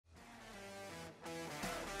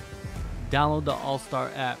Download the AllStar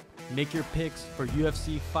app. Make your picks for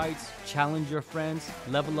UFC fights, challenge your friends,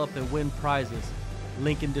 level up and win prizes.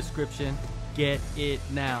 Link in description. Get it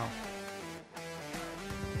now.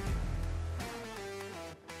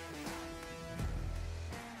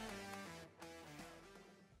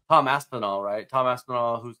 Tom Aspinall, right? Tom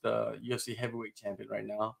Aspinall, who's the UFC heavyweight champion right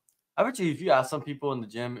now. I bet you if you ask some people in the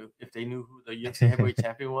gym if they knew who the UFC heavyweight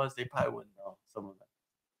champion was, they probably wouldn't know some of them.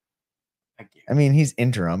 I mean, he's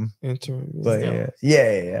interim. But still,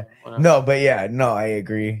 yeah. No, but yeah, no, I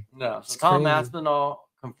agree. No, so Tom Aspinall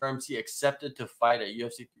confirms he accepted to fight at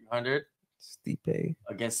UFC 300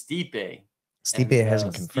 against Stipe. Stipe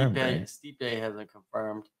hasn't confirmed. Stipe hasn't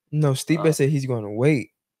confirmed. No, Stipe said he's going to wait.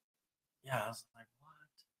 Yeah, I was like, what?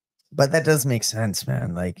 But that does make sense,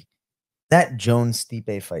 man. Like that Jones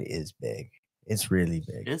Stipe fight is big. It's really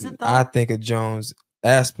big. Is it though? I think a Jones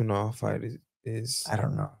Aspinall fight is I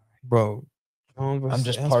don't know, bro. I'm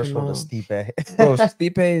just partial to Stipe. Bro,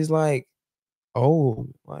 Stipe is like old.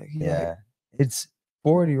 Like yeah, it's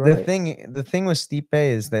 40, right? The thing with Stipe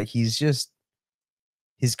is that he's just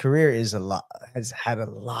his career has had a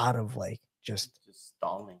lot of like just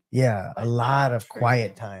stalling. Yeah, a lot of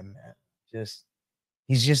quiet time, man.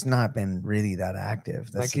 He's just not been really that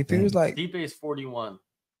active. That's like if he was like Stipe is 41.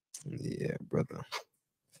 Yeah, brother.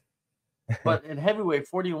 But in heavyweight,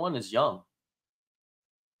 41 is young.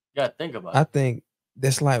 You gotta think about it. I think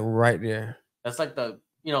that's like right there. That's like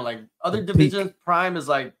like other divisions, prime is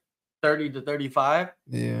like 30 to 35.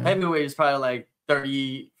 Yeah. Heavyweight is probably like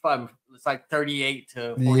 35. It's like 38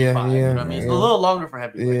 to 45. Yeah, you know what I mean? It's a little longer for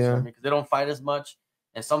heavyweight. Yeah. You know what I mean? Because they don't fight as much.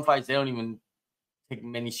 And some fights, they don't even take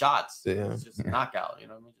many shots. Yeah. It's just a knockout. You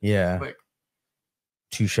know what I mean? Just yeah. Quick.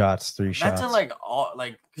 2 shots, 3 shots. Imagine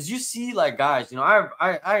because you see like guys,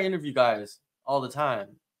 I interview guys all the time.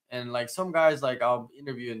 And like some guys, like I'll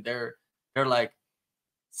interview and they're like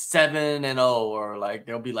 7-0 or like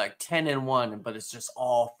they'll be like 10-1, but it's just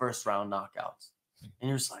all first round knockouts. And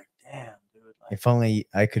you're just like, damn, dude. Like, if only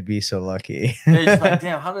I could be so lucky. You're just like,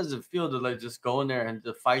 damn, how does it feel to like just go in there and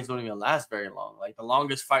the fights don't even last very long? Like the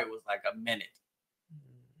longest fight was like a minute.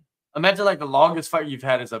 Imagine like the longest fight you've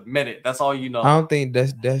had is a minute. That's all you know. I don't think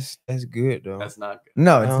that's good though. That's not good.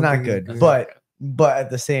 No, it's not good. But at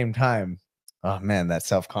the same time, oh man, that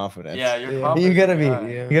self-confidence. Yeah, you gotta be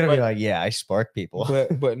like, yeah, I spark people.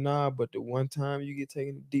 But the one time you get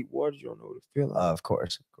taken to deep water, you don't know what it feels like. Of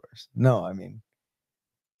course. No, I mean,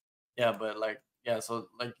 yeah, but so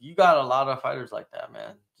like you got a lot of fighters like that,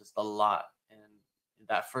 man. Just a lot. And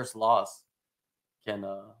that first loss can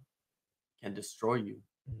destroy you.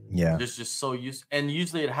 Yeah. Just so used, and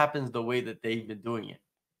usually it happens the way that they've been doing it.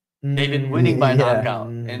 They've been winning by knockout,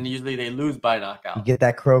 and usually they lose by knockout. You get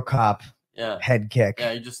that crow cop head kick.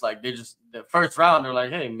 Yeah, you just like the first round, they're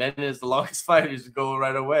like, hey, men is the longest fight, just go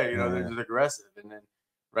right away. You know, they're just aggressive. And then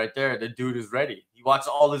right there, the dude is ready. He watched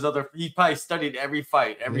all his he probably studied every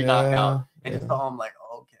fight, every knockout, and he saw him like,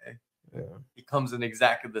 oh, okay. Yeah. He comes in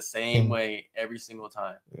exactly the same way every single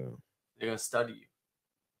time. Yeah. They're gonna study you.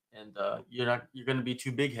 And you're gonna be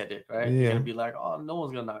too big headed, right? Yeah. You're gonna be like, oh, no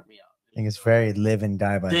one's gonna knock me out. I think it's very live and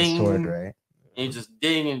die by the sword, right? And you just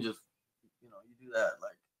ding and just you do that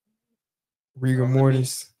like rigor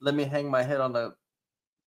mortis. Let me hang my head on the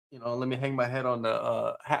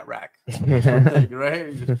hat rack. Right?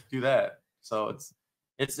 You just do that. So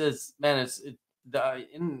it's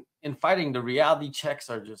in fighting, the reality checks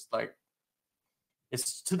are just like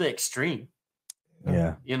it's to the extreme.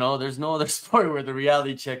 Yeah. There's no other sport where the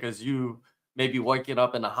reality check is you maybe waking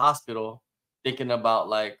up in a hospital thinking about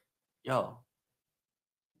like, yo,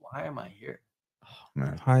 why am I here? Oh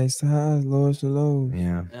man. Highest to highs, lowest to lows.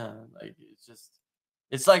 Yeah. Yeah.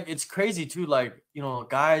 Like it's crazy too. Like,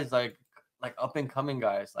 guys like up and coming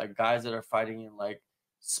guys, like guys that are fighting in like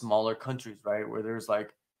smaller countries, right? Where there's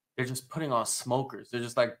like, they're just putting on smokers. They're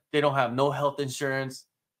just like, they don't have no health insurance,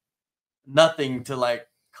 nothing to like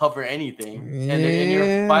cover anything, and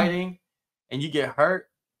you're fighting and you get hurt,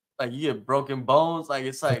 like you get broken bones, like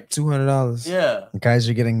it's like $200. Yeah, guys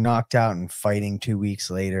are getting knocked out and fighting 2 weeks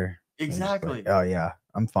later. Exactly. Like, oh yeah,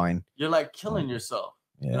 I'm fine. You're like killing yourself.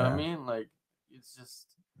 You know what I mean? Like it's just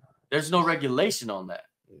there's no regulation on that.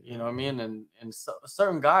 You know what I mean? And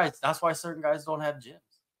certain guys, that's why certain guys don't have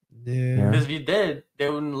gyms. Yeah. Because if you did, they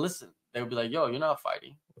wouldn't listen. They would be like, "Yo, you're not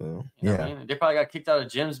fighting." You know what I mean? They probably got kicked out of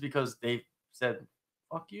gyms because they said,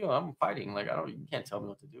 fuck you, I'm fighting. Like, you can't tell me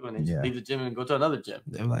what to do. And they just leave the gym and go to another gym.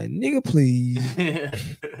 They're like, nigga, please.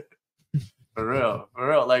 For real.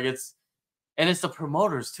 Like, it's the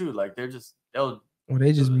promoters too. Like, they just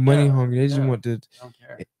money hungry. They just want to. They don't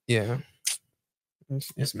care. Yeah.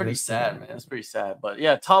 It's pretty messed sad, up. man. It's pretty sad. But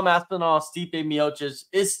yeah, Tom Aspinall, Stipe Miocic.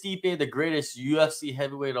 Is Stipe the greatest UFC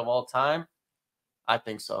heavyweight of all time? I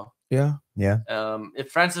think so. Yeah.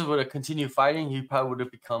 If Francis would have continued fighting, he probably would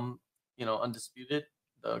have become, undisputed,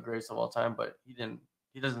 the greatest of all time. But he didn't.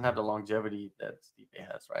 He doesn't have the longevity that Stipe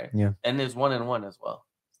has, right? Yeah. And there's 1-1 as well.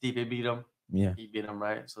 Stipe beat him. Yeah. He beat him,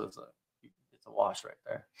 right? So it's a wash right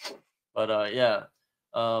there. But yeah,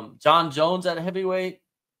 Jon Jones at heavyweight.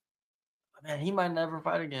 Man, he might never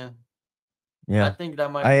fight again. Yeah. I think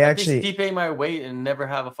that might. I think Stipe might wait and never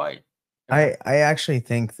have a fight. I actually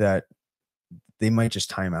think that they might just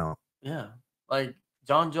time out. Yeah, like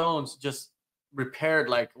Jon Jones just repaired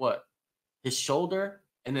his shoulder,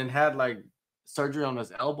 and then had surgery on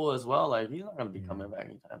his elbow as well. Like he's not gonna be coming back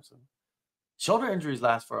anytime soon. Shoulder injuries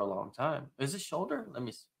last for a long time. Is it shoulder? Let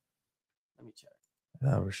me check.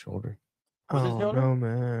 That was shoulder. Was it I don't shoulder? know,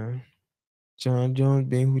 man. Jon Jones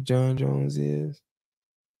being who Jon Jones is.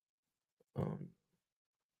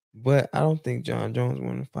 But I don't think Jon Jones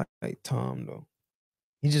want to fight Tom though.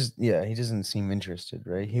 He doesn't seem interested,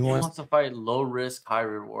 right? He wants to fight low risk, high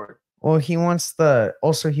reward. Well, he wants the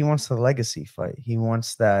legacy fight. He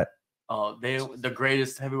wants that. Oh, the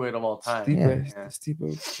greatest heavyweight of all time.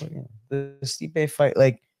 Stipe. The Stipe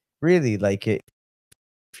fight, really,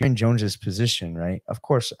 if you're in Jones's position, right? Of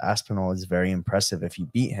course, Aspinall is very impressive if you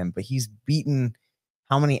beat him, but he's beaten.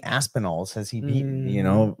 How many Aspinalls has he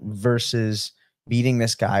beaten? Versus beating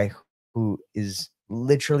this guy who is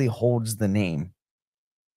literally holds the name,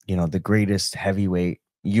 the greatest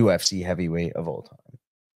UFC heavyweight of all time.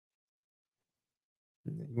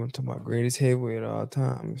 You want to talk about greatest heavyweight of all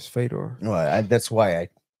time? It's Fedor. Well, that's why I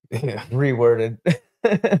reworded.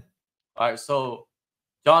 All right, so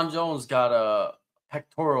Jon Jones got a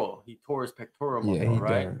pectoral. He tore his pectoral muscle,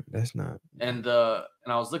 right? Died. That's not. And I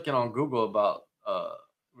was looking on Google about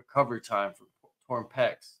recovery time for torn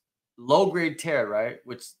pecs. Low grade tear, right?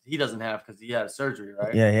 Which he doesn't have because he had surgery,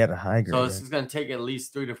 right? Yeah, he had a high grade. So this is going to take at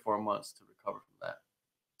least 3 to 4 months to recover from that.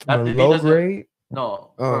 From a low grade?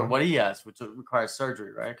 No, for what he has, which requires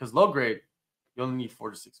surgery, right? Because low grade, you only need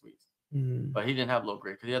 4 to 6 weeks. But he didn't have low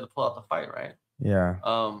grade because he had to pull out the fight, right? Yeah.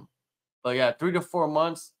 But yeah, 3 to 4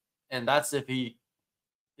 months, and that's if he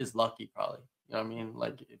is lucky, probably. You know what I mean?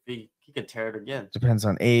 Like if he could tear it again. Depends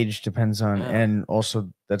on age. Depends on, and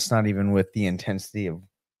also that's not even with the intensity of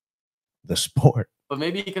the sport. But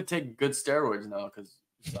maybe he could take good steroids now because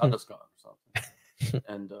his other's gone or something.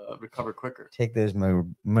 And recover quicker. Take those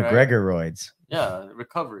McGregor-roids. Yeah,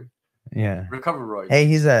 recovery. Yeah, recovery-roids. Hey,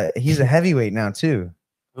 he's a heavyweight now too.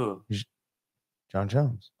 Who? Jon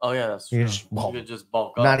Jones. Oh yeah, that's true. You could just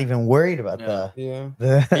bulk up. Not even worried about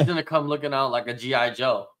He's gonna come looking out like a GI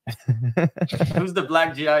Joe. Who's the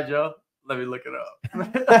black GI Joe? Let me look it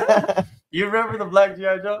up. You remember the black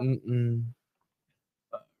GI Joe?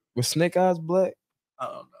 Was Snake Eyes black? I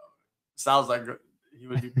don't know. Sounds like he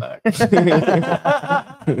would be black.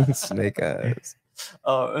 Snake Eyes.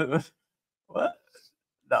 Oh, what?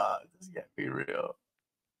 Nah, this can't be real.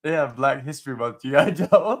 They have Black History Month, G.I.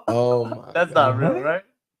 Joe. Oh my That's God. not real, right?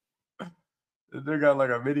 They got like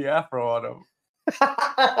a mini afro on them.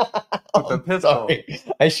 With the pistol. Sorry.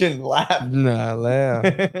 I shouldn't laugh. Nah, laugh.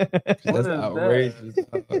 That's What is outrageous.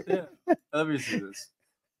 Yeah. Let me see this.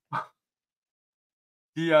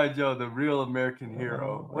 G.I. Joe, the real American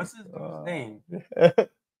hero. What's his name?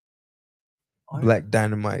 Black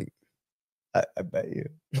Dynamite. I bet you.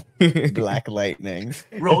 Black Lightning.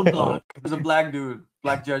 Roadblock. There's a black dude,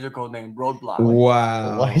 black G.I. Joe code named Roadblock.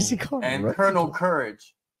 Wow. Why is he called? And Colonel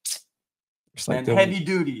Courage. It's like and the, Heavy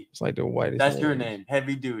Duty. It's like the whitest. That's your name,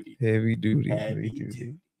 Heavy Duty. Heavy Duty. Heavy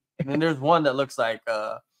Duty. And then there's one that looks like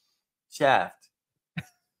Shaft.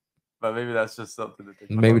 But maybe that's just something to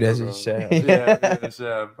think about. Maybe that's just Shaft. Yeah, that's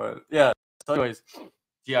Shaft. But yeah. So anyways,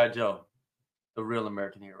 G.I. Joe, the real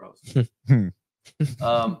American heroes.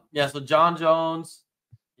 Yeah, so Jon Jones,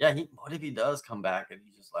 yeah, what if he does come back and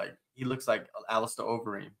he's just like, he looks like AllStar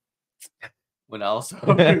Overeem when AllStar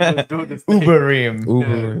Overeem was doing this thing.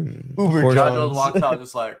 Uber Jon Jones walks out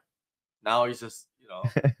just like, now he's just,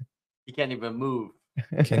 he can't even move.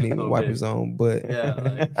 Can't even wipe his own butt. Yeah,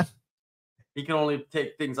 like, he can only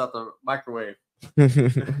take things out the microwave.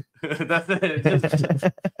 That's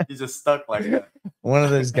it. He's just stuck like that. One of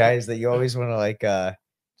those guys that you always want to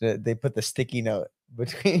they put the sticky note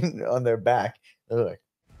on their back. They're like,